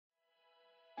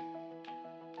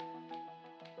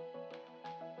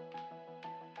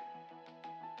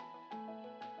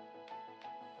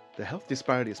The Health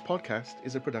Disparities Podcast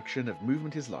is a production of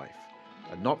Movement is Life,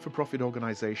 a not-for-profit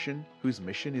organization whose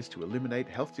mission is to eliminate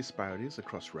health disparities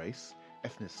across race,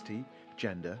 ethnicity,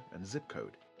 gender, and zip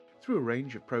code through a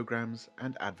range of programs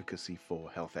and advocacy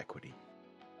for health equity.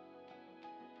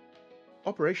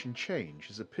 Operation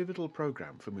Change is a pivotal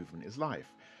program for Movement is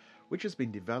Life, which has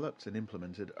been developed and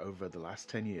implemented over the last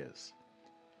 10 years.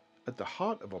 At the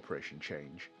heart of Operation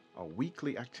Change are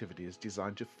weekly activities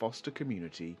designed to foster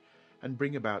community and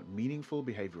bring about meaningful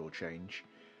behavioral change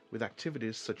with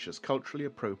activities such as culturally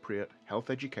appropriate health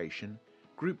education,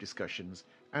 group discussions,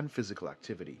 and physical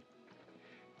activity.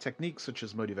 Techniques such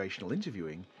as motivational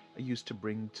interviewing are used to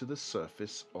bring to the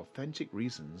surface authentic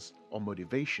reasons or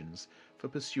motivations for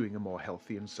pursuing a more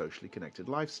healthy and socially connected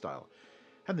lifestyle,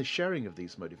 and the sharing of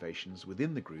these motivations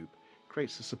within the group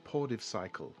creates a supportive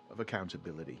cycle of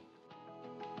accountability.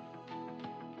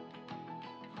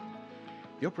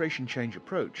 The Operation Change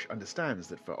approach understands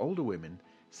that for older women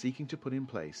seeking to put in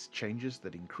place changes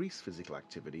that increase physical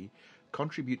activity,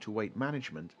 contribute to weight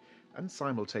management, and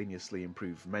simultaneously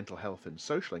improve mental health and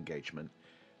social engagement,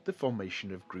 the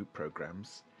formation of group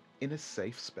programs in a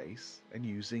safe space and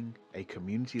using a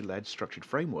community-led structured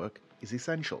framework is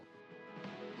essential.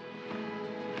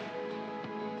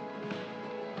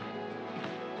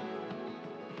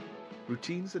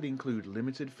 Routines that include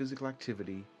limited physical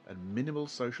activity and minimal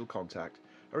social contact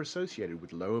are associated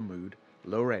with lower mood,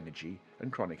 lower energy,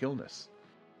 and chronic illness.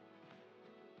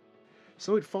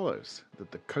 So it follows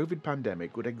that the COVID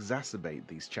pandemic would exacerbate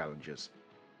these challenges.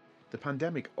 The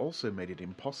pandemic also made it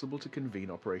impossible to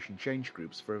convene Operation Change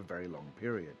groups for a very long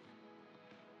period.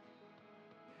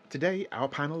 Today, our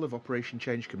panel of Operation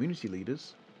Change community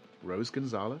leaders, Rose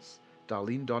Gonzalez,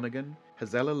 Darlene Donegan,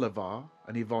 Hazela Lavar,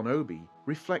 and Yvonne Obi,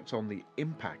 reflect on the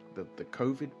impact that the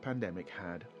COVID pandemic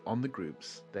had on the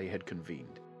groups they had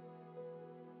convened.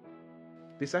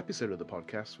 This episode of the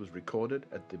podcast was recorded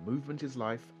at the Movement is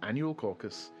Life annual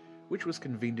caucus, which was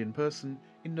convened in person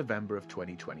in November of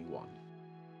 2021.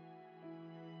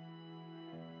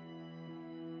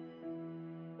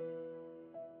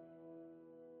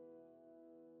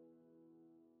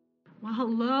 Well,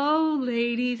 hello,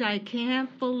 ladies. I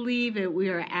can't believe it. We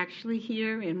are actually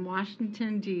here in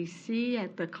Washington, D.C.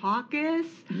 at the caucus.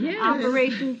 Yes.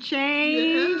 Operation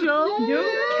Change. Yeah.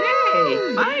 Oh.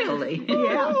 Okay, finally.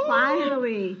 Yeah,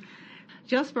 finally.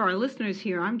 Just for our listeners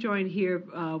here, I'm joined here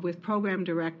with program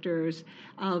directors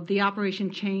of the Operation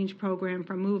Change program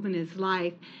from Movement is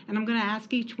Life, and I'm going to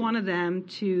ask each one of them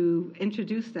to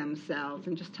introduce themselves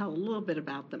and just tell a little bit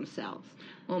about themselves.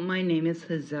 Well, my name is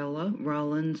Hazela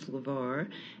Rollins Lavar,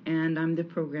 and I'm the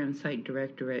program site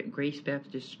director at Grace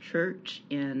Baptist Church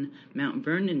in Mount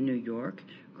Vernon, New York.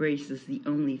 Grace is the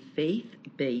only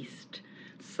faith-based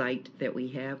site that we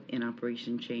have in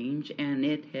Operation Change, and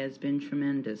it has been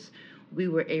tremendous. We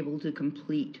were able to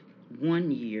complete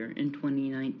 1 year in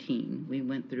 2019. We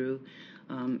went through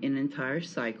an entire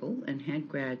cycle and had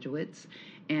graduates,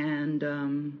 and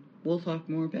we'll talk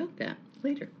more about that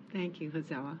later. Thank you,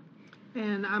 Hazela.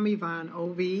 And I'm Yvonne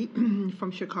Obi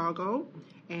from Chicago,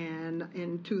 and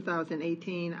in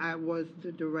 2018 I was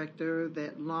the director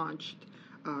that launched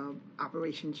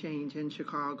Operation Change in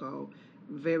Chicago.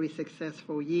 Very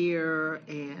successful year,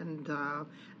 and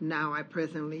now I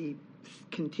presently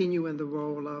continue in the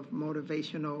role of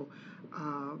motivational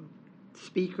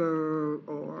speaker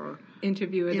or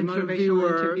Interviewer, the motivational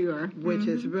interviewer, which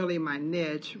is really my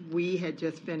niche. We had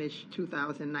just finished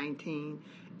 2019.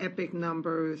 Epic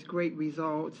numbers, great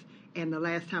results. And the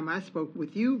last time I spoke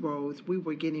with you, Rose, we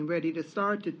were getting ready to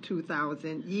start the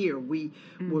 2000 year. We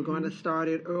were going to start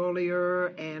it earlier,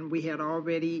 and we had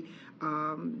already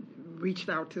reached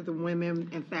out to the women.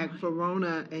 In fact,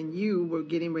 Verona and you were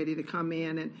getting ready to come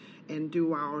in and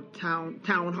do our town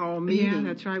hall meeting. Yeah,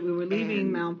 that's right. We were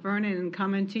leaving Mount Vernon and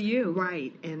coming to you.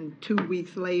 Right. And 2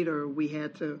 weeks later, we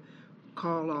had to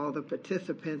call all the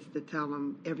participants to tell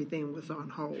them everything was on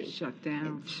hold. Shut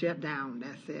down. Shut down,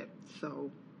 that's it. So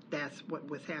that's what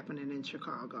was happening in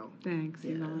Chicago. Thanks,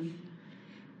 Yes. Yvonne.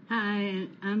 Hi,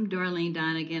 I'm Darlene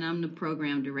Donegan. I'm the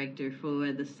program director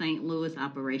for the St. Louis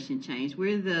Operation Change.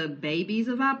 We're the babies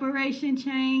of Operation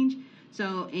Change.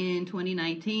 So in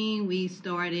 2019, we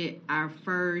started our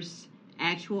first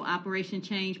actual Operation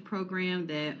Change program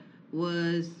that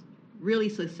was really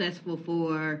successful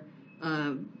for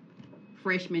a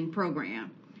freshman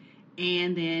program.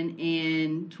 And then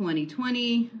in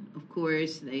 2020, of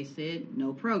course, they said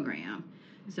no program.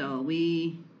 So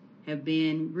we have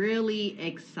been really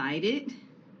excited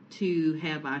to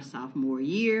have our sophomore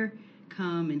year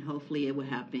come, and hopefully it will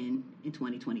happen in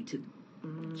 2022.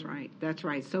 That's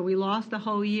right. So we lost a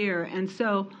whole year. And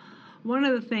so one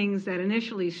of the things that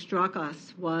initially struck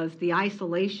us was the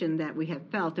isolation that we had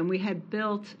felt, and we had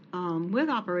built with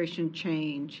Operation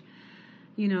Change,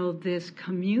 this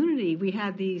community. We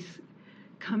had these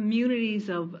communities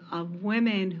of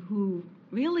women who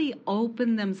really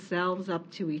opened themselves up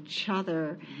to each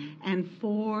other and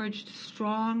forged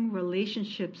strong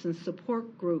relationships and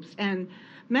support groups. And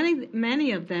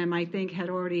many of them, I think, had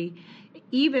already,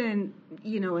 even,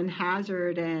 in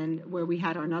Hazard and where we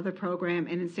had another program,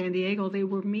 and in San Diego, they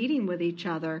were meeting with each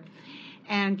other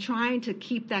and trying to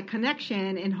keep that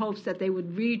connection in hopes that they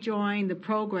would rejoin the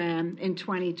program in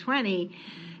 2020.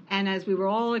 And as we were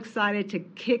all excited to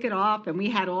kick it off, and we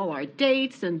had all our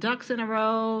dates and ducks in a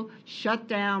row,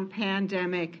 shutdown,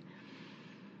 pandemic,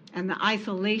 and the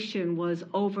isolation was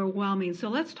overwhelming. So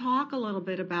let's talk a little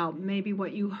bit about maybe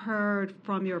what you heard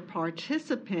from your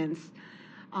participants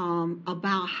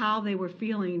about how they were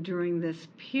feeling during this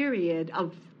period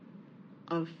of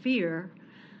fear.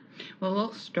 Well,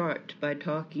 I'll start by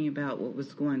talking about what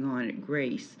was going on at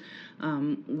Grace.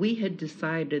 We had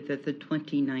decided that the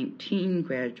 2019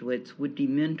 graduates would be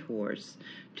mentors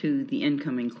to the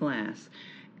incoming class.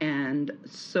 And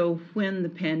so when the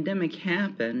pandemic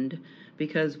happened,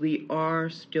 because we are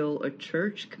still a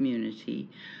church community,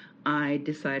 I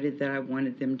decided that I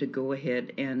wanted them to go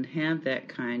ahead and have that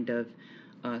kind of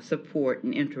support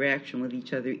and interaction with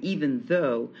each other, even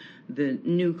though the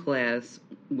new class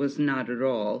was not at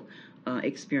all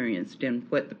experienced in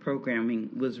what the programming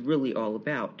was really all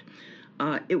about.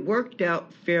 It worked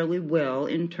out fairly well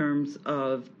in terms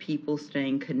of people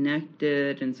staying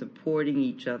connected and supporting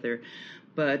each other,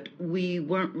 but we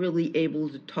weren't really able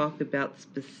to talk about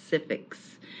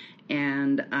specifics.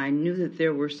 And I knew that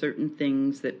there were certain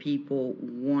things that people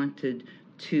wanted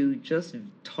to just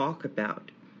talk about.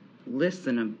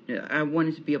 I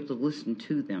wanted to be able to listen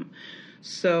to them.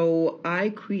 So I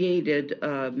created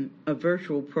a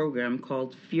virtual program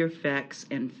called Fear, Facts,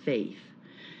 and Faith.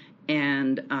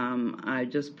 And I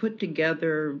just put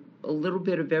together a little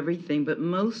bit of everything, but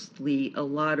mostly a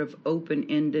lot of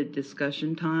open-ended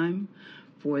discussion time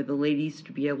for the ladies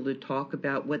to be able to talk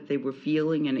about what they were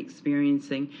feeling and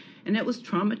experiencing. And it was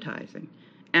traumatizing.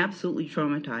 Absolutely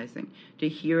traumatizing to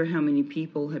hear how many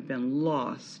people had been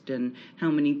lost and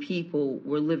how many people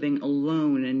were living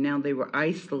alone, and now they were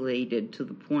isolated to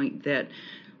the point that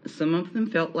some of them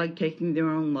felt like taking their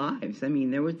own lives. I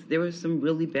mean, there was some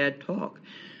really bad talk.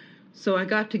 So I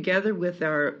got together with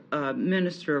our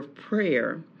minister of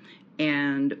prayer,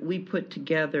 and we put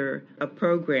together a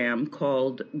program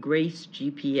called Grace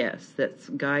GPS. That's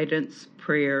Guidance,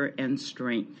 Prayer, and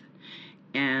Strength.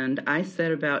 And I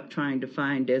set about trying to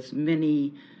find as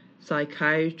many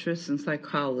psychiatrists and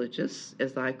psychologists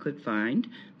as I could find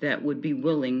that would be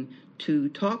willing to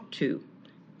talk to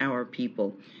our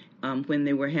people when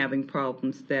they were having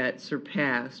problems that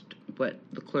surpassed what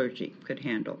the clergy could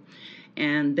handle.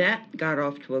 And that got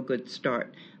off to a good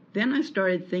start. Then I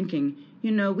started thinking,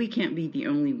 we can't be the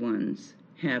only ones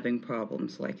having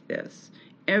problems like this.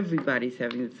 Everybody's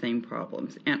having the same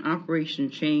problems, and Operation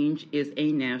Change is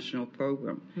a national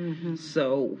program. Mm-hmm.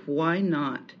 So why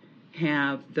not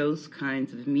have those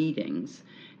kinds of meetings?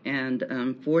 And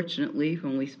fortunately,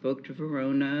 when we spoke to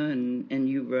Verona and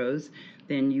you, Rose,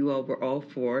 then you all were all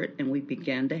for it, and we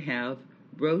began to have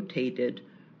rotated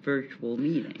virtual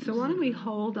meetings. So why don't we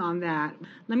hold on that?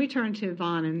 Let me turn to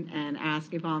Yvonne and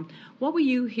ask Yvonne, what were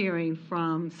you hearing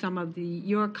from some of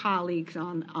your colleagues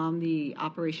on the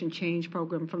Operation Change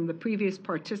program, from the previous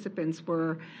participants?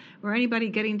 Were anybody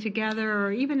getting together,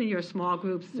 or even in your small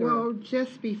groups? Well,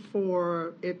 just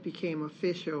before it became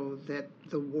official that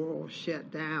the world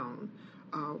shut down,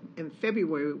 in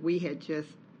February, we had just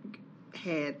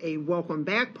had a welcome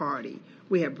back party.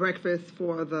 We had breakfast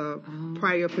for the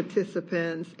prior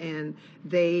participants, and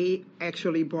they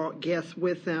actually brought guests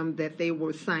with them that they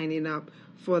were signing up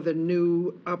for the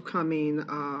new upcoming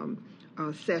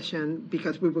session,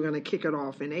 because we were going to kick it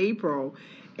off in April.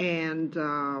 And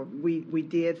we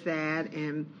did that,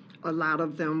 and a lot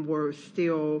of them were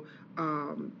still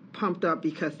pumped up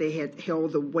because they had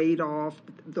held the weight off,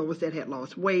 those that had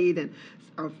lost weight, and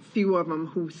a few of them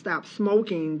who stopped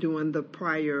smoking during the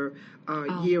prior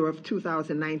year of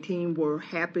 2019 were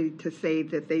happy to say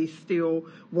that they still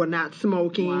were not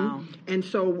smoking. Wow. And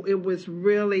so it was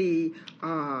really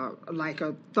like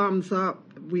a thumbs up.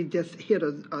 We just hit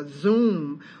a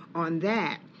zoom on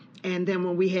that. And then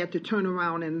when we had to turn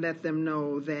around and let them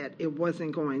know that it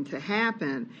wasn't going to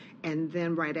happen, and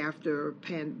then right after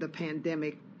the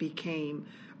pandemic became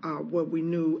what we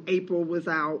knew, April was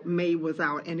out, May was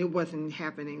out, and it wasn't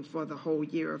happening for the whole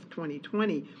year of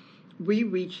 2020. we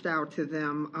reached out to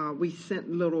them. We sent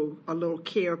a little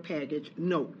care package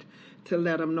note to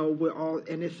let them know we're all,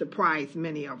 and it surprised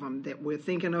many of them that we're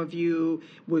thinking of you,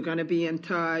 we're going to be in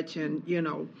touch, and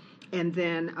and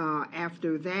then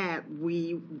after that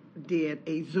we did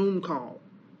a Zoom call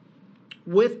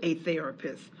with a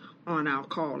therapist on our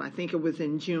call. I think it was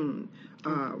in June.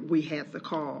 We had the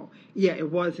call. Yeah, it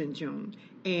was in June.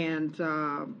 And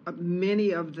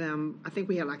many of them, I think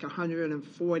we had like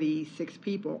 146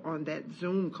 people on that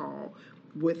Zoom call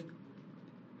with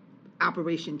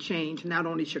Operation Change, not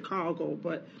only Chicago,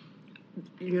 but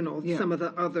some of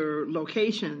the other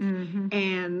locations.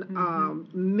 And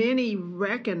many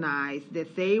recognized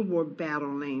that they were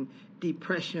battling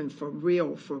depression for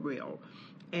real.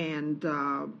 And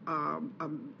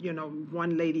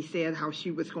one lady said how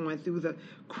she was going through the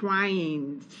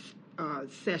crying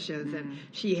sessions, and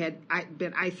she had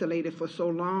been isolated for so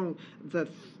long. The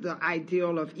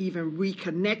ideal of even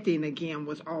reconnecting again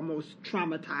was almost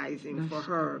traumatizing for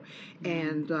her.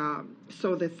 And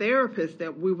so the therapist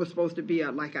that we were supposed to be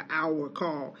like an hour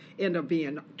call ended up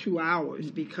being 2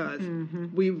 hours because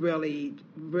we really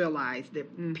realized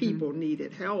that people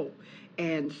needed help.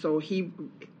 And so he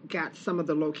got some of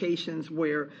the locations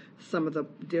where some of the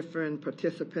different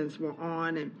participants were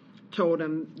on, and told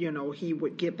him, he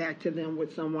would get back to them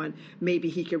with someone maybe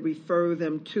he could refer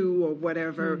them to or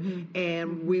whatever.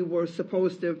 And we were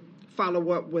supposed to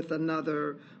follow up with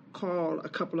another call a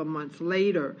couple of months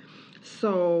later.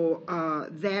 So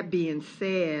that being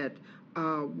said,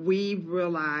 we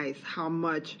realized how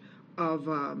much of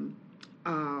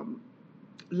I'm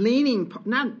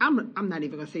not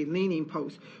even going to say leaning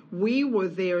post. We were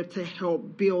there to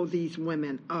help build these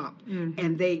women up.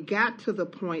 And they got to the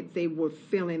point they were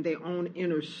feeling their own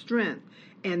inner strength.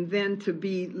 And then to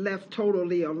be left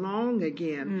totally alone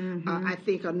again, I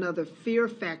think another fear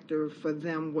factor for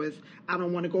them was, I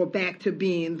don't want to go back to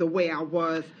being the way I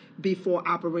was before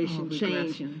Operation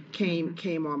Change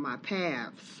came on my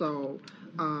path. So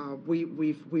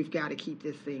we've got to keep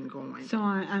this thing going. So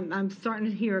I'm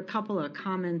starting to hear a couple of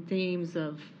common themes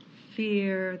of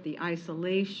fear, the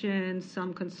isolation,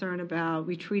 some concern about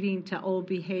retreating to old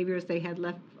behaviors they had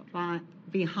left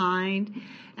behind,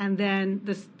 and then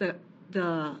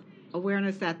the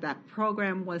awareness that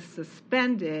program was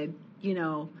suspended,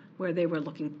 where they were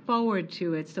looking forward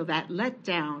to it. So that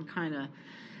letdown kind of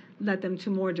led them to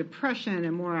more depression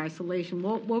and more isolation.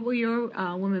 What were your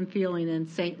women feeling in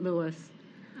St. Louis?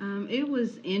 It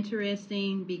was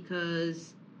interesting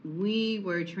because we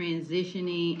were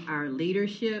transitioning our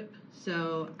leadership.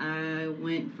 So I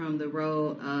went from the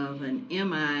role of an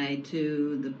MI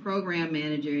to the program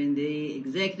manager and the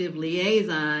executive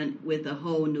liaison with a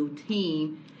whole new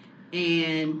team.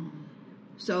 And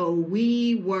so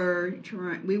we were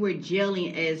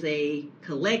gelling as a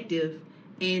collective,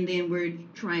 and then we're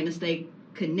trying to stay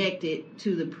connected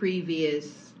to the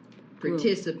previous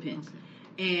participants.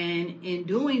 And in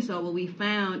doing so, what we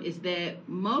found is that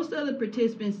most of the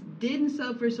participants didn't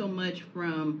suffer so much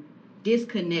from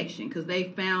disconnection because they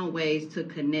found ways to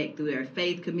connect through their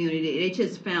faith community. They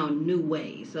just found new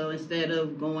ways. So instead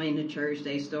of going to church,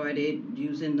 they started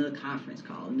using the conference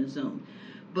call and the Zoom.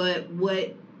 But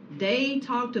what they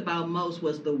talked about most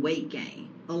was the weight gain.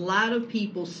 A lot of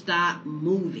people stopped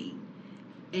moving.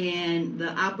 And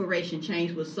the Operation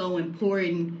Change was so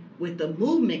important with the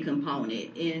movement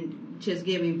component and just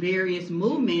giving various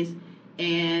movements,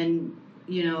 and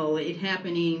it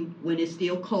happening when it's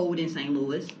still cold in St.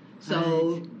 Louis.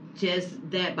 So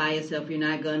just that by itself, you're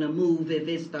not going to move if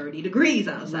it's 30 degrees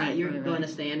outside. You're going to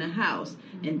stay in the house.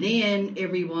 And then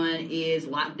everyone is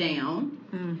locked down.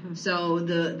 So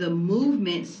the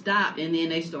movement stopped, and then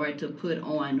they started to put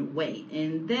on weight.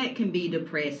 And that can be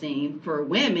depressing for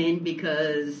women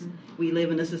because we live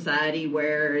in a society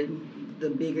where the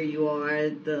bigger you are,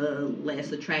 the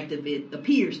less attractive it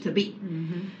appears to be.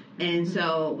 And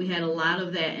so we had a lot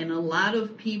of that, and a lot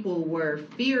of people were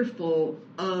fearful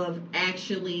of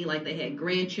actually, like they had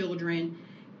grandchildren,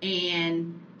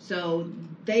 and so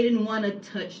they didn't want to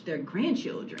touch their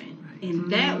grandchildren.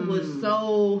 And that was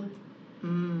so,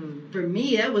 for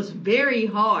me, that was very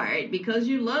hard because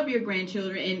you love your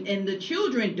grandchildren, and the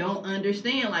children don't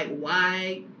understand, like,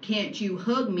 why can't you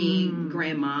hug me,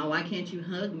 grandma? Why can't you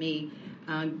hug me,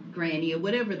 granny, or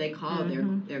whatever they call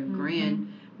their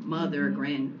grandmother,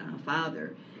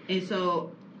 grandfather. And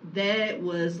so that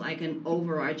was like an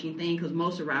overarching thing because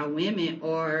most of our women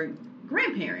are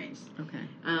grandparents.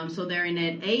 So they're in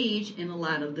that age, and a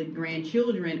lot of the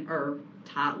grandchildren are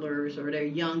toddlers or they're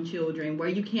young children where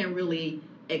you can't really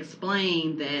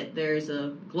explain that there's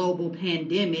a global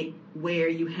pandemic where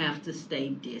you have to stay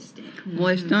distant. Well,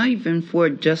 it's not even for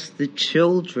just the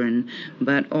children,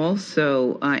 but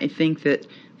also I think that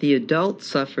the adults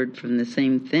suffered from the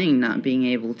same thing, not being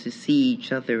able to see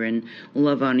each other and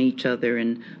love on each other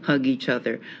and hug each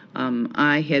other.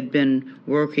 I had been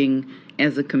working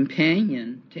as a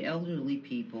companion to elderly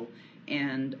people,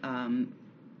 and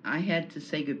I had to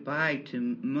say goodbye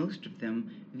to most of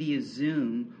them via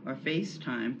Zoom or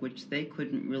FaceTime, which they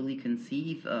couldn't really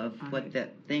conceive of what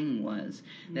that thing was,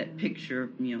 that picture,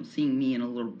 seeing me in a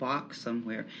little box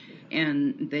somewhere.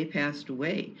 And they passed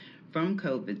away from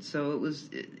COVID. So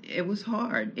it was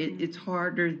hard. It's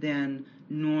harder than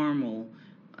normal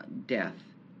death,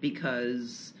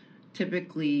 because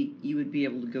typically you would be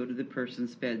able to go to the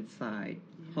person's bedside,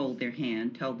 hold their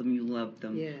hand, tell them you love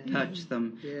them, touch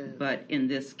them. But in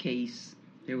this case,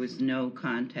 there was no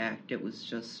contact. It was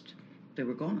just, they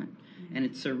were gone. And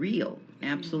it's surreal,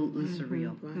 absolutely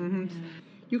surreal. Right.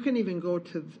 You can even go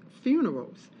to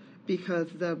funerals, because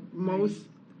the most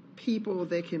people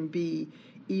that can be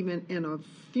even in a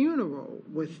funeral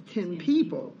was 10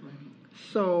 people.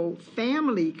 So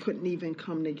family couldn't even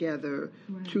come together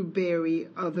to bury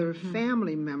other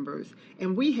family members.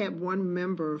 And we had one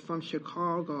member from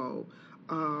Chicago.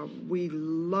 We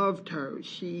loved her.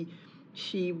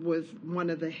 She was one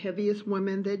of the heaviest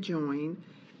women that joined,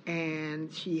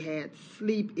 and she had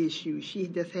sleep issues. She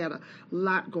just had a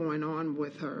lot going on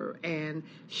with her, and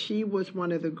she was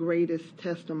one of the greatest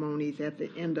testimonies at the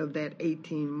end of that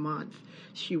 18 months.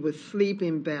 She was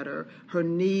sleeping better. Her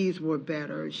knees were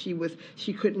better. She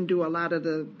couldn't do a lot of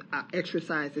the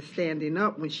exercises standing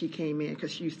up when she came in,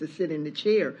 because she used to sit in the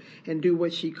chair and do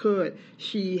what she could.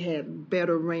 She had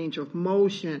better range of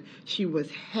motion. She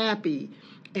was happy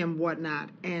and whatnot.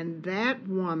 And that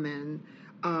woman,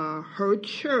 her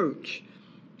church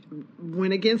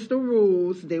went against the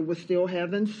rules. They were still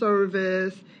having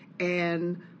service,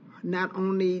 and not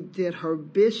only did her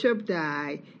bishop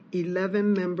die,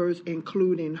 11 members,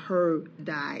 including her,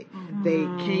 died. They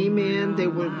came in, they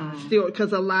were still,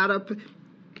 because a lot of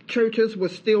churches were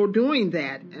still doing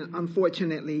that,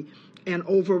 unfortunately, and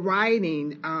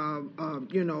overriding,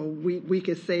 we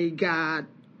could say God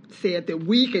said that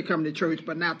we could come to church,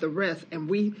 but not the rest, and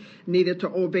we needed to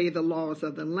obey the laws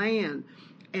of the land.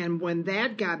 And when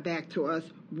that got back to us,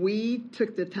 we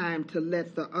took the time to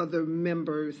let the other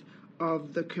members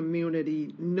of the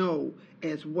community know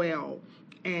as well.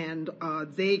 And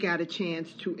they got a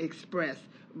chance to express,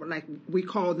 like we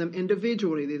called them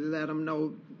individually, to let them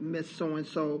know Miss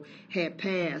So-and-so had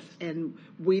passed. And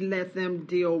we let them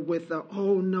deal with the,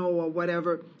 oh no, or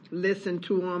whatever, listen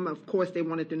to them. Of course, they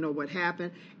wanted to know what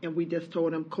happened. And we just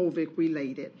told them COVID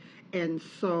related. And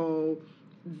so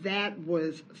that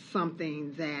was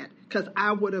something that, because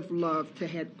I would have loved to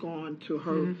have gone to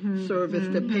her service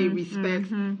to pay respects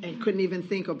and couldn't even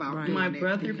think about doing My it.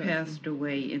 brother passed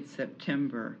away in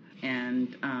September,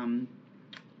 and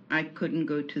I couldn't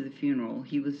go to the funeral.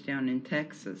 He was down in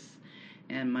Texas,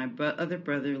 and my other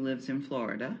brother lives in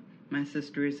Florida. My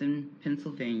sister is in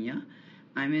Pennsylvania.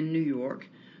 I'm in New York,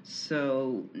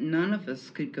 so none of us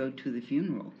could go to the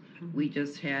funeral. We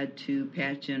just had to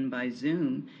patch in by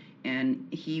Zoom. And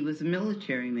he was a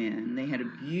military man. They had a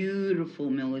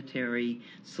beautiful military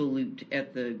salute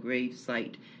at the grave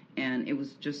site. And it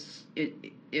was just,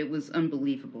 it was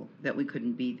unbelievable that we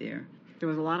couldn't be there. There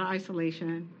was a lot of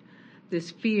isolation,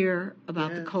 this fear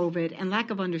about the COVID, and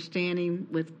lack of understanding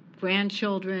with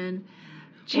grandchildren,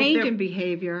 change in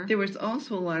behavior. There was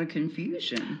also a lot of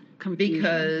confusion.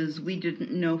 Because we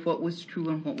didn't know what was true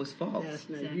and what was false.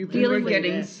 Exactly. We were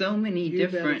getting so many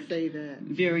different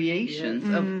variations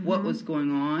of what was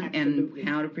going on and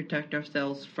how to protect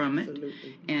ourselves from it.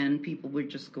 And people were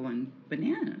just going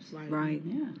bananas. Right.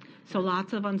 Yeah. So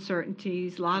lots of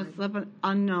uncertainties, lots of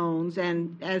unknowns,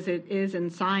 and as it is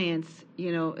in science,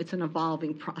 it's an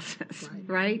evolving process,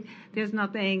 right? There's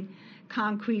nothing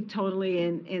concrete totally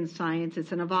in science.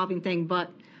 It's an evolving thing,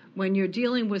 but when you're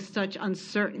dealing with such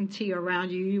uncertainty around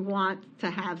you, you want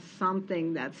to have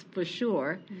something that's for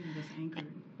sure,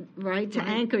 right? To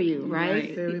anchor you,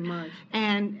 right? Very much.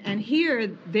 And here,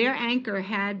 their anchor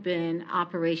had been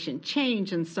Operation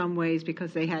Change in some ways,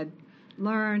 because they had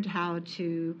learned how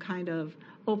to kind of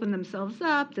open themselves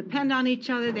up, depend on each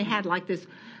other. They had like this,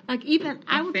 like even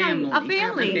I will tell you, a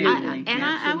family.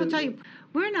 I will tell you,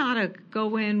 we're not a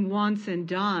go in once and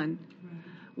done.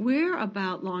 We're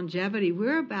about longevity.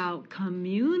 We're about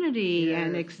community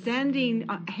and extending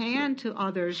a hand to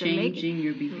others. Changing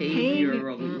your behavior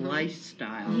or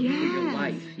lifestyle for your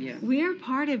life. Yeah. We're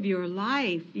part of your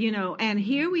life, and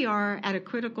here we are at a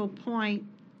critical point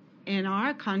in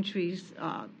our country's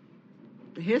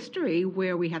history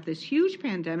where we have this huge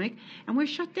pandemic and we're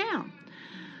shut down.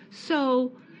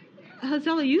 So,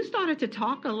 Hazela, you started to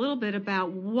talk a little bit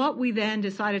about what we then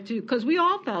decided to, because we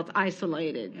all felt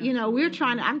isolated. You know,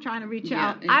 I'm trying to reach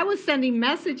out. I was sending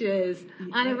messages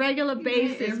on a regular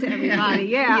basis to everybody.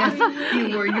 Yes,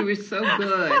 you were so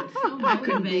good. I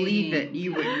couldn't believe it.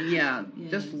 You were,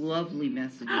 just lovely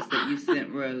messages that you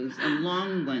sent, Rose, and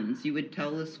long ones. You would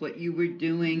tell us what you were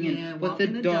doing and what the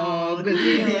dog was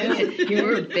doing. You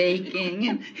were baking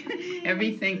and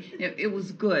everything. It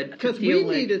was good. Because we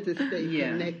needed to stay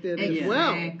connected as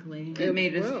well. Exactly. It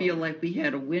made us feel like we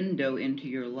had a window into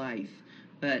your life.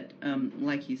 But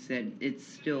like you said, it's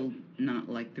still not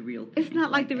like the real thing. It's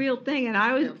not like the real thing. And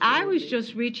I was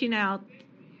just reaching out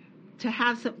to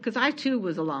have some, because I too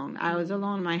was alone. I was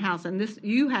alone in my house, and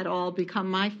you had all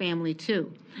become my family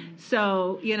too.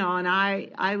 So, you know, and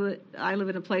I live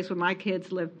in a place where my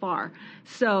kids live far.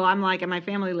 So I'm like, and my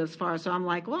family lives far. So I'm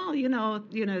like, well, you know,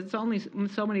 it's only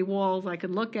so many walls I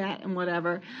could look at and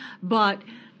whatever. But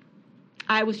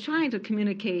I was trying to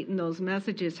communicate in those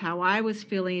messages how I was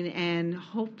feeling and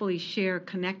hopefully share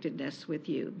connectedness with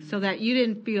you so that you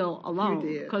didn't feel alone.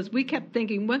 Because we kept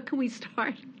thinking, when can we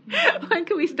start? When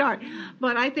can we start?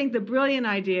 But I think the brilliant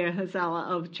idea, Hazela,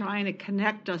 of trying to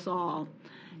connect us all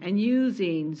and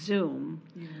using Zoom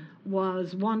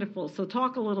was wonderful. So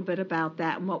talk a little bit about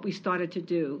that and what we started to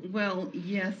do. Well,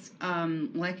 yes.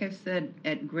 Like I said,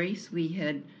 at Grace we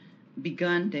had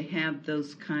begun to have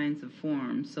those kinds of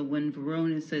forums. So when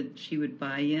Verona said she would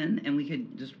buy in and we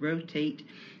could just rotate,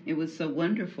 it was so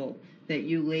wonderful that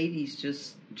you ladies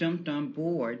just jumped on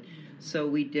board. So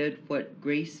we did what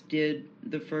Grace did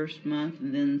the first month,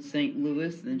 and then St.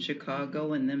 Louis, then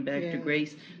Chicago, and then back to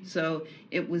Grace. So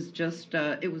it was just,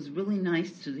 it was really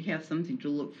nice to have something to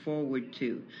look forward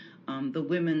to. The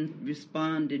women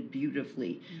responded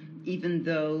beautifully. Even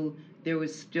though there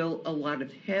was still a lot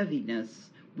of heaviness,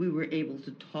 we were able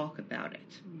to talk about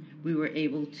it. We were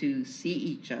able to see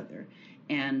each other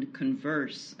and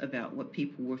converse about what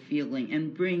people were feeling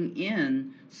and bring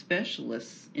in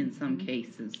specialists in some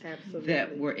cases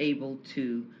that were able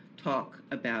to talk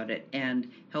about it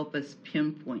and help us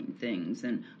pinpoint things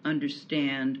and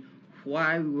understand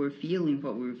why we were feeling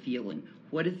what we were feeling.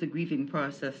 What is the grieving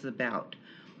process about?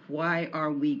 Why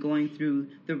are we going through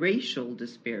the racial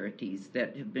disparities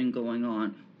that have been going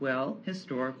on? Well,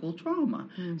 historical trauma.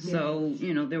 So,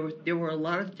 you know, there were a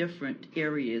lot of different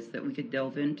areas that we could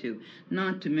delve into,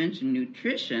 not to mention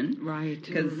nutrition. Right.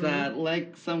 Because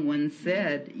like someone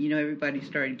said, you know, everybody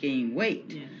started gaining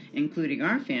weight, including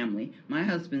our family. My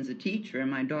husband's a teacher, and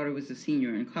my daughter was a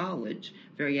senior in college,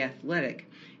 very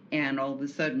athletic. And all of a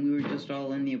sudden, we were just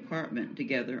all in the apartment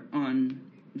together on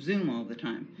Zoom all the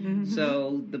time.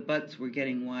 So the butts were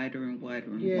getting wider and wider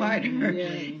and wider.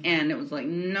 And it was like,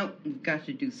 nope, we've got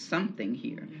to do something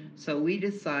here. So we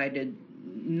decided,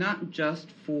 not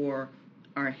just for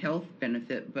our health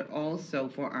benefit, but also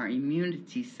for our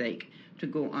immunity's sake, to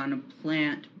go on a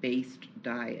plant-based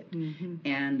diet.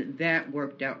 And that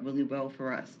worked out really well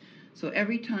for us. So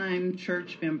every time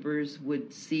church members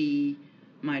would see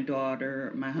my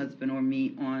daughter, my husband, or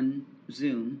me on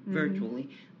Zoom virtually,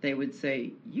 they would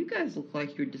say, you guys look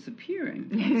like you're disappearing.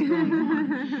 What's going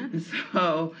on?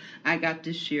 So I got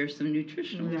to share some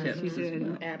nutritional tips as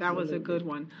well. That was a good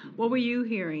one. What were you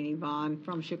hearing, Yvonne,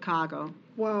 from Chicago?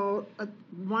 Well,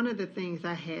 one of the things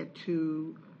I had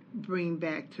to bring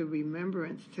back to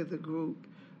remembrance to the group,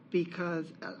 because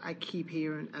I keep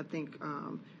hearing, I think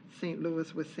St.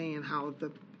 Louis was saying how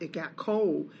it got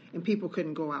cold and people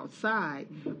couldn't go outside.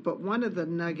 But one of the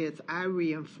nuggets I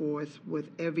reinforced with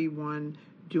everyone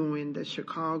during the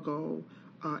Chicago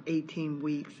 18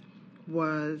 weeks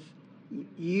was,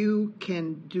 you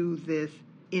can do this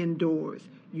indoors.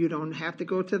 You don't have to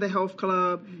go to the health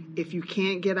club. If you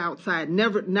can't get outside,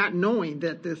 not knowing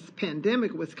that this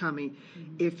pandemic was coming,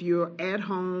 if you're at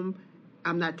home,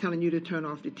 I'm not telling you to turn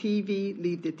off the TV,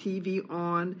 leave the TV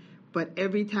on, but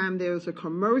every time there's a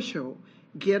commercial,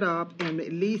 get up and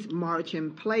at least march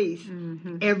in place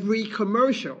every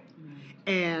commercial.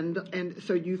 And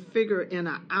so you figure in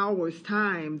an hour's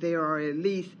time, there are at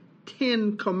least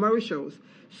 10 commercials.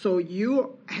 So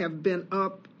you have been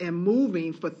up and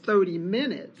moving for 30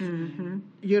 minutes,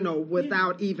 you know,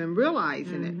 without even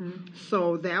realizing it.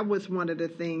 So that was one of the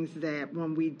things that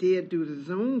when we did do the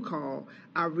Zoom call,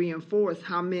 I reinforced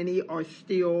how many are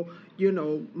still, you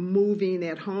know, moving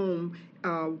at home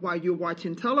while you're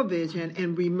watching television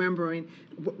and remembering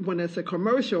when it's a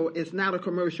commercial, it's not a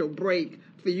commercial break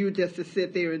for you just to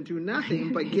sit there and do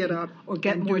nothing, but get up or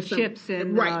get and more do some, chips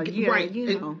and right,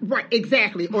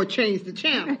 exactly, or change the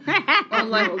channel. Or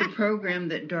like the program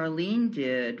that Darlene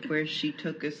did, where she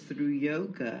took us through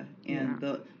yoga and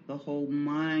the whole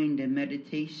mind and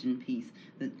meditation piece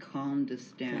that calmed us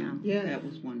down. Yes. That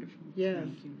was wonderful. Yes.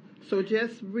 So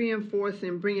just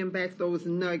reinforcing, bringing back those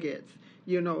nuggets,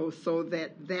 so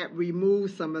that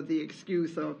removes some of the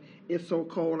excuse of it's so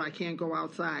cold I can't go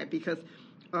outside, because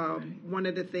one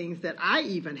of the things that I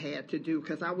even had to do,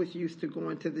 because I was used to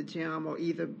going to the gym or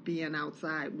either being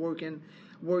outside working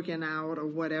out or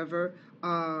whatever.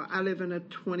 I live in a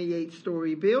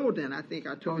 28-story building. I think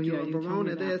I told you in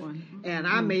Verona this, and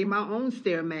I made my own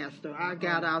Stairmaster. I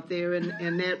got out there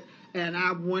and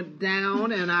I went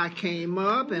down and I came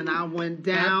up and I went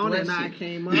down and I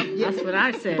came up. That's what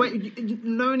I said. But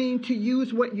learning to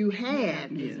use what you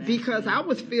had, because I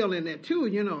was feeling it too.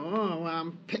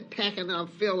 I'm packing up,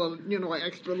 fill an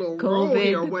extra little roll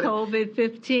here or whatever.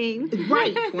 COVID-15.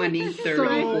 Right. 20,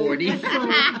 30, 40.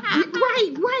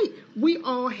 Right. We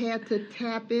all had to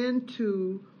tap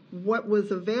into what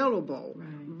was available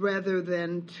rather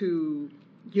than to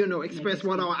express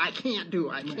what all I can't do.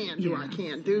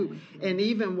 And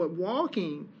even with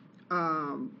walking,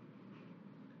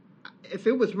 if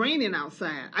it was raining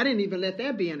outside, I didn't even let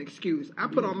that be an excuse. I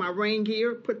put on my rain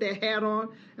gear, put that hat on,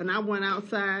 and I went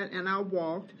outside and I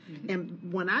walked. And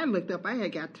when I looked up, I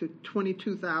had got to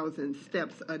 22,000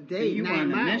 steps a day. You were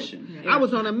on a mission. I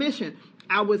was on a mission.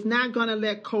 I was not going to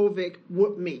let COVID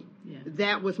whoop me. Yeah.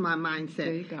 That was my mindset.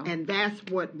 There you go. And that's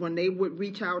what, when they would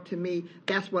reach out to me,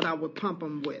 that's what I would pump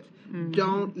them with.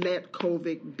 Don't let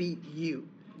COVID beat you.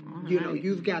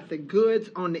 You've got the goods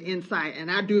on the inside,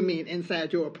 and I do mean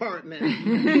inside your apartment.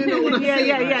 You know what I'm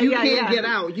saying? You can't get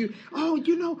out.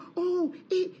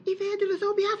 Evangelist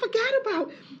Obie, I forgot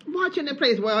about watching the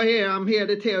place. Well, I'm here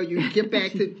to tell you, get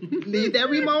back to, leave that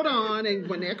remote on, and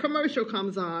when that commercial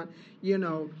comes on,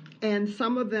 and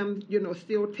some of them,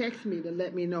 still text me to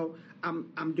let me know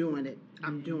I'm doing it.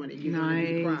 I'm doing it.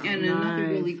 Nice. And another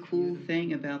really cool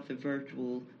thing about the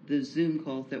Zoom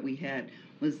calls that we had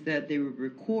was that they were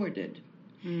recorded.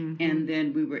 And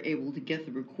then we were able to get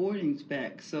the recordings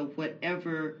back. So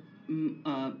whatever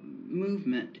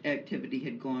movement activity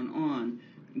had gone on,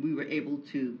 we were able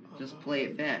to just play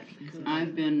it back.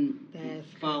 I've been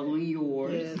following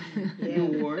yours,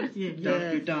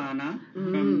 Dr. Donna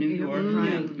from New York.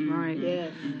 Right.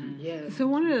 Yes. So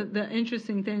one of the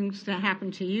interesting things that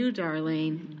happened to you,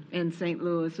 Darlene, in St.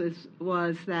 Louis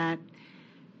was that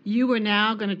you were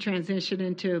now going to transition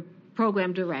into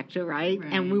program director, right?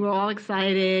 And we were all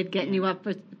excited, getting you up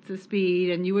to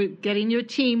speed, and you were getting your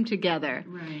team together.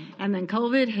 Right. And then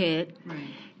COVID hit. Right.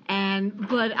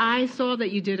 But I saw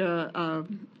that you did a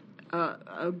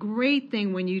great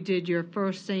thing when you did your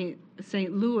first St.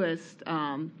 Louis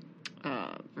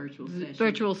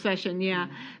virtual session.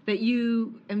 That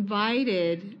you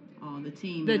invited all the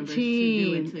team members to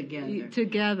do it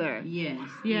together.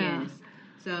 Yes.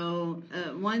 So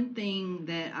one thing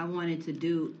that I wanted to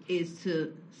do is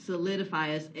to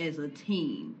solidify us as a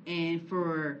team, and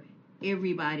for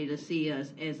everybody to see us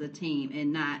as a team,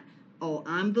 and not,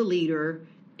 I'm the leader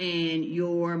and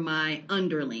you're my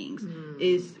underlings.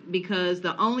 Is because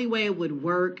the only way it would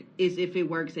work is if it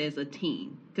works as a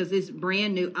team, because it's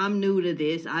brand new. I'm new to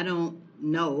this. I don't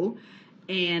know,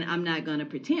 and I'm not going to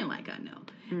pretend like I know.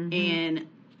 And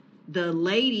the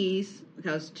ladies,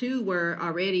 because two were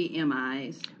already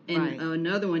MIs, and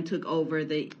another one took over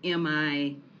the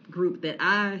MI group that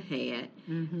I had.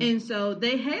 And so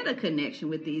they had a connection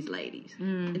with these ladies.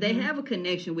 They have a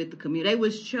connection with the community. They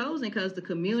was chosen because the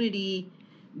community,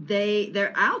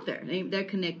 they're out there. They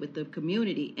connect with the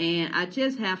community. And I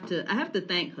have to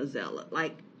thank Hazella,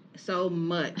 like, so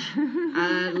much.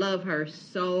 I love her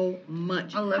so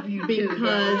much. I love you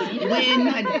because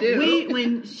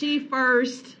when she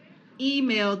first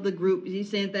emailed the group, she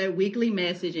sent that weekly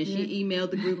message, and she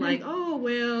emailed the group like,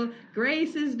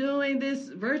 Grace is doing this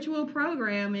virtual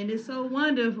program and it's so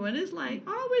wonderful, and it's like,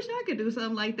 I wish I could do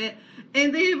something like that.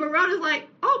 And then Verona's like,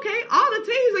 okay, all the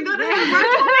teams are gonna have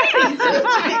virtual meetings.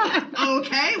 Like,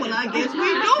 okay, well, I guess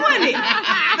we're doing it.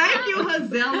 Thank you,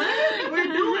 Hazella,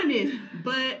 we're doing this.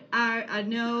 But I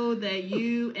know that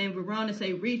you and Verona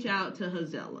say reach out to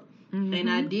Hazella. And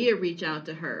I did reach out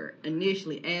to her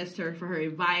initially, asked her for her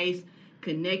advice,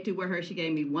 connected with her. She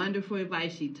gave me wonderful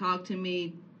advice. She talked to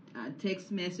me. I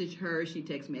text messaged her. She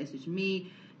text messaged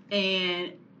me.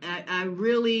 And I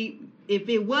really if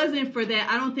it wasn't for that,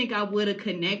 I don't think I would have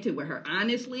connected with her,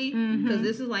 honestly, because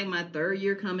this is like my third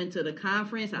year coming to the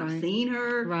conference. I've seen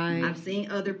her. I've seen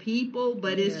other people,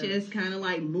 but it's just kind of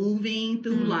like moving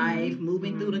through life,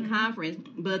 moving through the conference.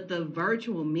 But the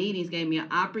virtual meetings gave me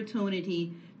an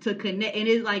opportunity to connect, and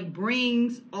it like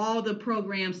brings all the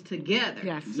programs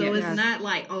together. So it's not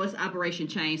like, oh, it's Operation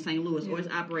Change St. Louis or it's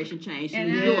Operation Change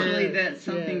and New York. Actually, that's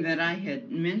something that I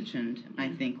had mentioned, I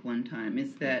think, one time,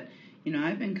 is that, you know,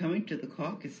 I've been coming to the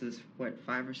caucuses for,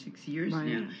 5 or 6 years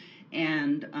now.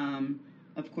 And,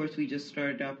 of course, we just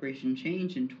started Operation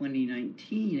Change in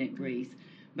 2019 at Grace.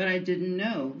 But I didn't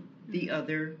know the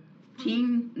other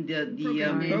team, the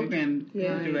program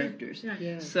directors.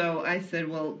 So I said,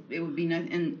 well, it would be nice.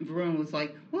 And Verona was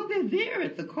like, well, they're there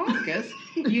at the caucus.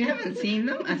 You haven't seen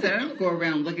them? I said, I don't go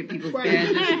around and look at people's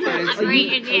badges.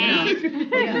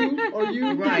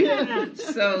 Right.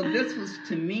 So this was,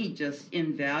 to me, just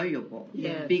invaluable.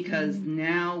 Because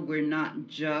now we're not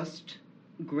just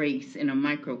Grace in a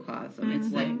microcosm. It's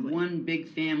like one big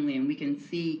family, and we can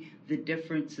see the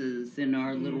differences in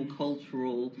our little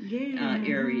cultural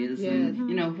areas, and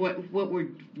you know what we're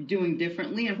doing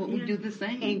differently and what we do the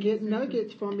same, and get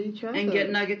nuggets from each other. That's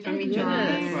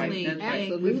right. That's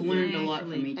right. We've learned a lot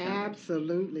from each other.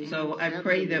 Absolutely. So I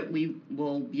pray that we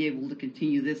will be able to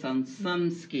continue this on some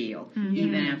scale,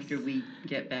 even after we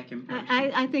get back in person.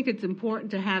 I think it's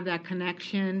important to have that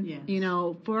connection. You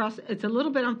know, for us, it's a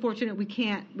little bit unfortunate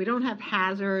we don't have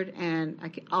Hazard, and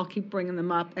I'll keep bringing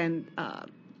them up,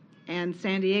 and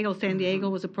San Diego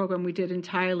was a program we did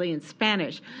entirely in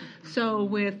Spanish. So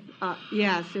with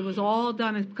yes, it was all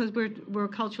done because we're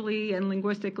culturally and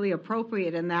linguistically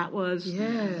appropriate, and that was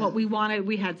what we wanted.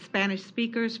 We had Spanish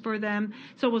speakers for them,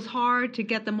 so it was hard to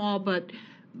get them all. But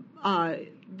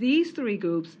these three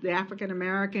groups, the African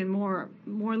American, more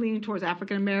leaning towards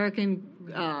African American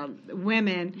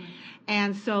women,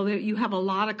 and so you have a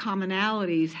lot of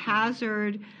commonalities.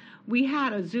 Hazard. We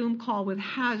had a Zoom call with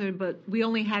Hazard, but we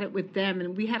only had it with them,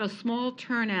 and we had a small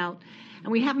turnout,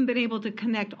 and we haven't been able to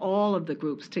connect all of the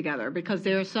groups together because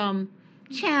there are some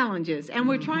challenges, and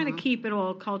we're trying to keep it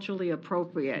all culturally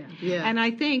appropriate. And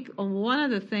I think one of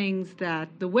the things that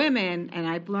the women, and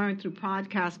I've learned through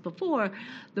podcasts before,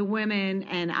 the women,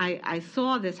 and I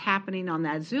saw this happening on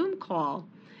that Zoom call,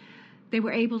 they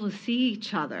were able to see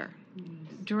each other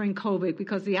during COVID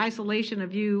because the isolation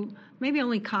of you maybe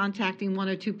only contacting one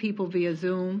or two people via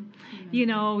Zoom, you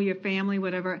know, your family,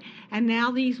 whatever. And now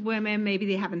these women, maybe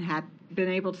they haven't been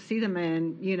able to see them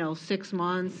in, 6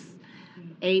 months,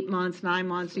 8 months, 9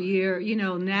 months, a year. You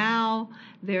know, now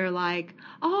they're like,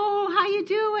 oh, how you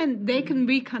doing? They can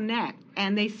reconnect.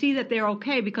 And they see that they're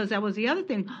okay because that was the other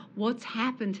thing. What's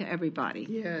happened to everybody?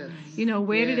 You know,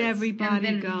 where did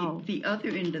everybody go? The other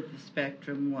end of the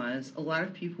spectrum was a lot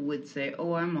of people would say,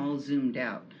 oh, I'm all Zoomed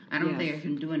out. I don't think I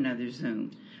can do another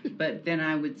Zoom. But then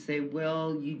I would say,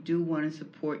 well, you do want to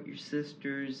support your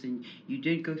sisters, and you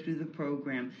did go through the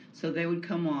program. So they would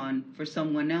come on for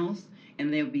someone else,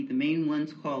 and they would be the main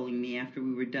ones calling me after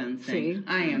we were done saying,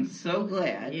 I am so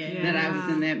glad that I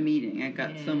was in that meeting. I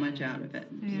got so much out of it.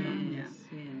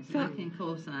 So I can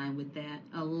co-sign with that.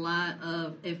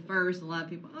 At first, a lot of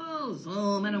people, oh,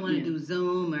 Zoom, I don't want to do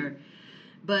Zoom.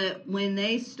 But when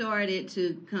they started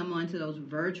to come onto those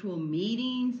virtual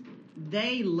meetings,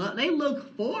 they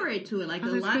look forward to it. Like a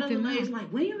lot of the ladies, like,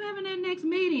 when are you having that next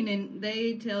meeting? And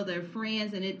they tell their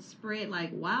friends, and it spread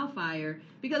like wildfire.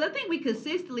 Because I think we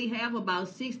consistently have about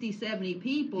 60, 70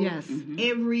 people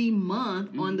every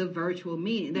month on the virtual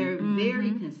meeting. They're very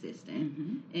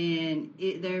consistent, and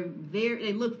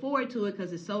they look forward to it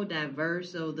because it's so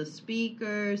diverse. So the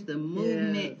speakers, the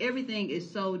movement, everything is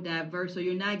so diverse. So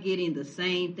you're not getting the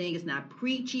same thing. It's not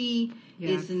preachy.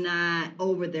 It's not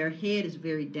over their head. It's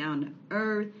very down to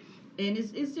earth, and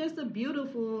it's just a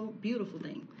beautiful, beautiful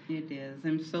thing. It is.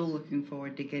 I'm so looking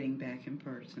forward to getting back in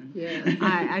person.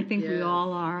 I think we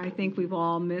all are. I think we've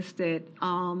all missed it.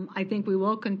 I think we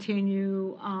will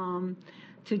continue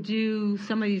to do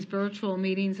some of these virtual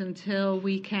meetings until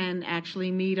we can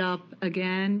actually meet up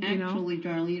again. Actually,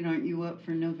 Darlene, aren't you up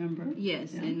for November?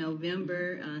 Yes, in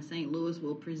November, St. Louis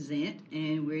will present,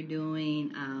 and we're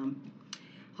doing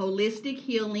holistic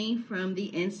healing from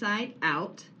the inside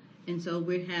out. And so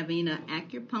we're having an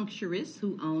acupuncturist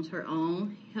who owns her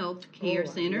own health care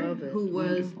center, who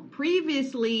was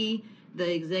previously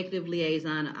the executive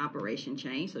liaison of Operation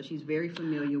Change, so she's very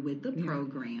familiar with the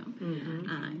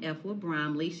program. Ethel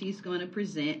Bromley, she's going to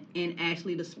present, and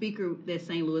actually the speaker that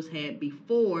St. Louis had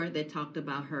before that talked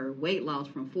about her weight loss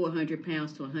from 400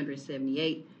 pounds to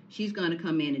 178, she's going to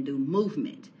come in and do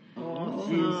movement.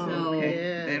 Awesome. And so,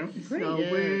 Yes. so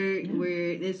Yes.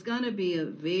 we're it's going to be a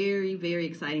very, very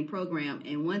exciting program.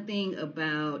 And one thing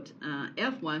about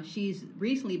FY, she's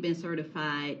recently been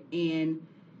certified in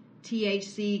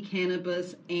THC,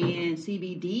 cannabis, and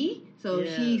CBD. So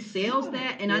she sells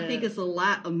that, and I think it's a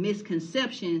lot of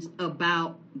misconceptions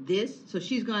about this. So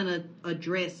she's going to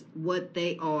address what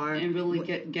they are And really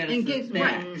get us and the get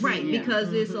facts. right Yeah.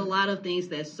 because there's a lot of things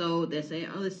that's sold that say,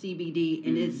 oh, it's CBD,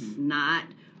 and it's not,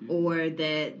 or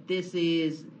that this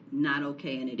is not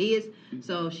okay, and it is.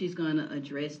 So she's going to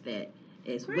address that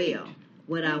as well.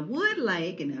 What I would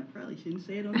like, and I probably shouldn't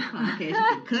say it on the podcast, you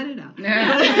can cut it out.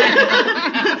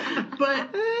 But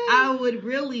I would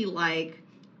really like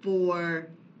for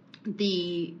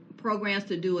the programs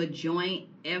to do a joint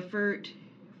effort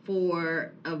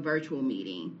for a virtual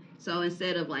meeting. So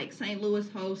instead of like St. Louis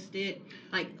hosted,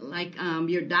 like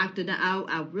your doctor,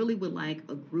 I really would like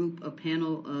a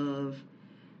panel of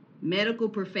medical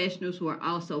professionals who are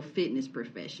also fitness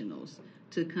professionals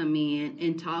to come in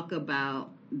and talk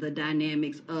about the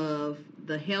dynamics of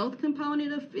the health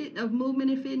component of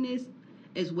movement and fitness,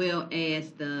 as well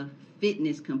as the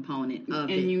fitness component of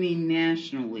it. And you mean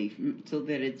nationally, so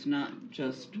that it's not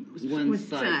just one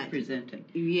side presenting.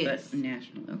 Yes. But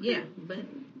nationally. Okay. Yeah, but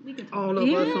we can talk. All of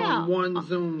us on one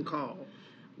Zoom call.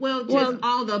 Well, just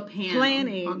all the panel.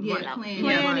 Planning.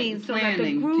 Planning. So that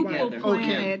the group will together. plan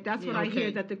Okay. it. That's what I hear,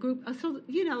 that the group,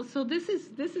 so this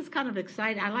is kind of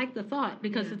exciting. I like the thought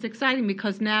because it's exciting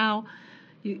because now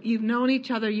you've known each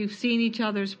other, you've seen each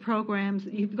other's programs,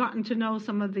 you've gotten to know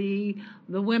some of the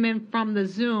women from the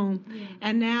Zoom,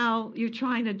 and now you're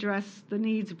trying to address the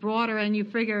needs broader, and you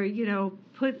figure,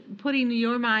 putting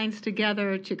your minds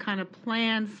together to kind of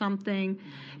plan something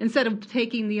instead of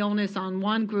taking the onus on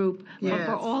one group, but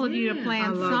for all of you to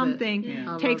plan something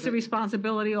takes the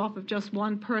responsibility off of just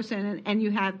one person, and you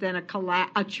have then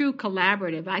a true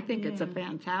collaborative. I think it's a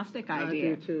fantastic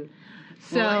idea. I do too.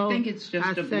 So Well, I think it's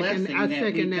just a blessing I that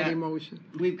second that emotion.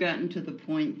 we've gotten to the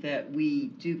point that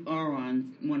we are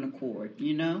on one accord,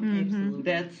 Absolutely.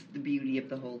 That's the beauty of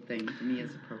the whole thing for me as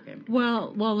a program.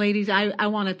 Well, ladies, I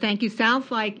want to thank you.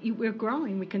 Sounds like we're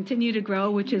growing. We continue to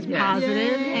grow, which is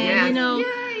positive. And,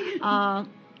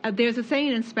 there's a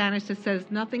saying in Spanish that says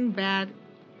nothing bad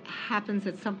happens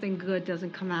that something good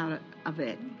doesn't come out of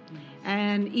it.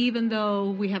 And even though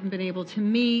we haven't been able to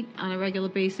meet on a regular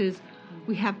basis,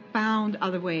 we have found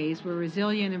other ways. We're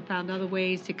resilient and found other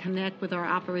ways to connect with our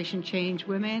Operation Change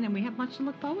women, and we have much to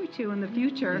look forward to in the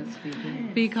future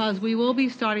because we will be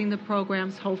starting the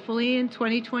programs hopefully in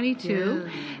 2022.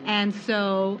 And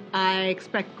so I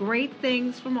expect great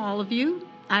things from all of you.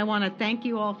 I want to thank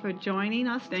you all for joining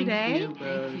us today. Thank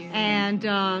you. And,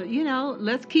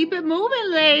 let's keep it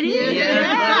moving, ladies. All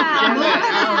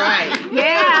right.